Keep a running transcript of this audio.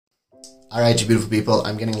Alright, you beautiful people,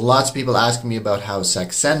 I'm getting lots of people asking me about how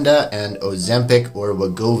Saxenda and Ozempic or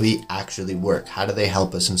Wegovy actually work. How do they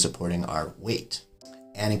help us in supporting our weight?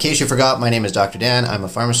 And in case you forgot, my name is Dr. Dan. I'm a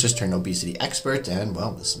pharmacist turned obesity expert, and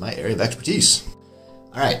well, this is my area of expertise.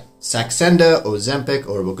 Alright, Saxenda, Ozempic,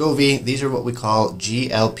 or Wegovy, these are what we call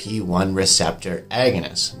GLP-1 receptor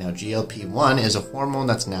agonists. Now, GLP-1 is a hormone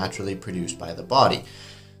that's naturally produced by the body.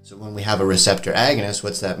 So when we have a receptor agonist,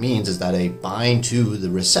 what that means is that they bind to the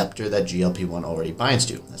receptor that GLP-1 already binds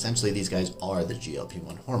to. Essentially, these guys are the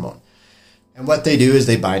GLP-1 hormone. And what they do is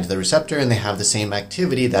they bind to the receptor and they have the same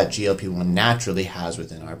activity that GLP-1 naturally has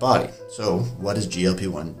within our body. So what does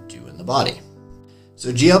GLP-1 do in the body?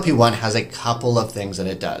 So GLP-1 has a couple of things that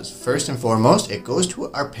it does. First and foremost, it goes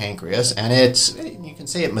to our pancreas and you can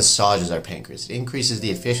say it massages our pancreas. It increases the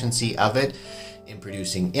efficiency of it in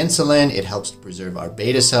producing insulin. It helps to preserve our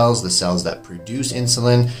beta cells, the cells that produce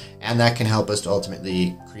insulin, and that can help us to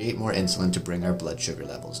ultimately create more insulin to bring our blood sugar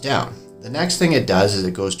levels down. The next thing it does is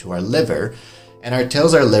it goes to our liver, and it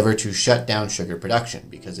tells our liver to shut down sugar production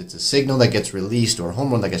because it's a signal that gets released, or a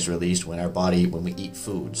hormone that gets released when we eat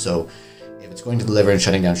food. So if it's going to the liver and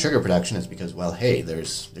shutting down sugar production, it's because, well, hey,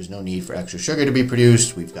 there's no need for extra sugar to be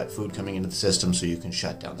produced. We've got food coming into the system, so you can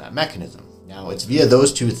shut down that mechanism. Now, it's via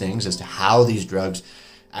those two things as to how these drugs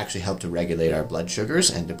actually help to regulate our blood sugars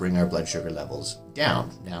and to bring our blood sugar levels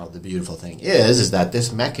down. Now, the beautiful thing is that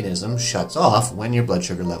this mechanism shuts off when your blood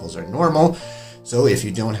sugar levels are normal. So if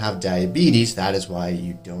you don't have diabetes, that is why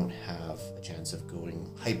you don't have a chance of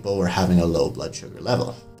going hypo or having a low blood sugar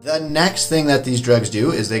level. The next thing that these drugs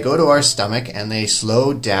do is they go to our stomach and they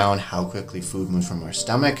slow down how quickly food moves from our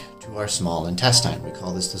stomach to our small intestine. We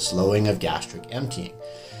call this the slowing of gastric emptying.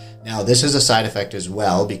 Now, this is a side effect as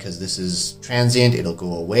well because this is transient. It'll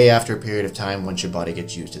go away after a period of time once your body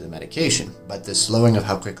gets used to the medication. But the slowing of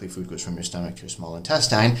how quickly food goes from your stomach to your small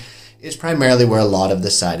intestine is primarily where a lot of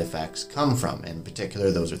the side effects come from. In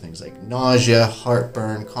particular, those are things like nausea,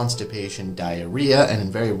 heartburn, constipation, diarrhea, and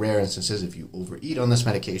in very rare instances, if you overeat on this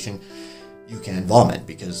medication, you can vomit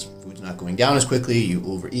because food's not going down as quickly. You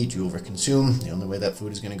overeat, you overconsume. The only way that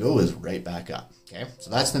food is going to go is right back up. Okay, so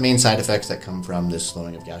that's the main side effects that come from this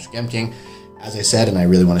slowing of gastric emptying. As I said, and I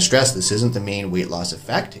really want to stress, this isn't the main weight loss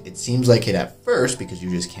effect. It seems like it at first because you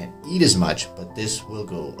just can't eat as much, but this will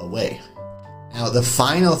go away. Now, the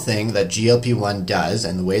final thing that GLP-1 does,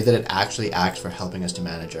 and the way that it actually acts for helping us to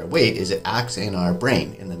manage our weight, is it acts in our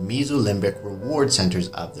brain, in the mesolimbic reward centers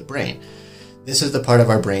of the brain. This is the part of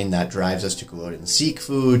our brain that drives us to go out and seek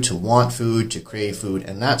food, to want food, to crave food,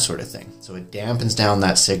 and that sort of thing. So it dampens down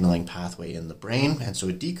that signaling pathway in the brain, and so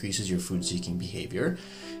it decreases your food-seeking behavior.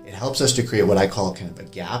 It helps us to create what I call kind of a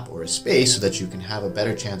gap or a space so that you can have a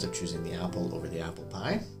better chance of choosing the apple over the apple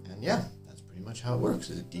pie. And yeah, that's pretty much how it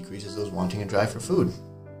works, is it decreases those wanting and drive for food.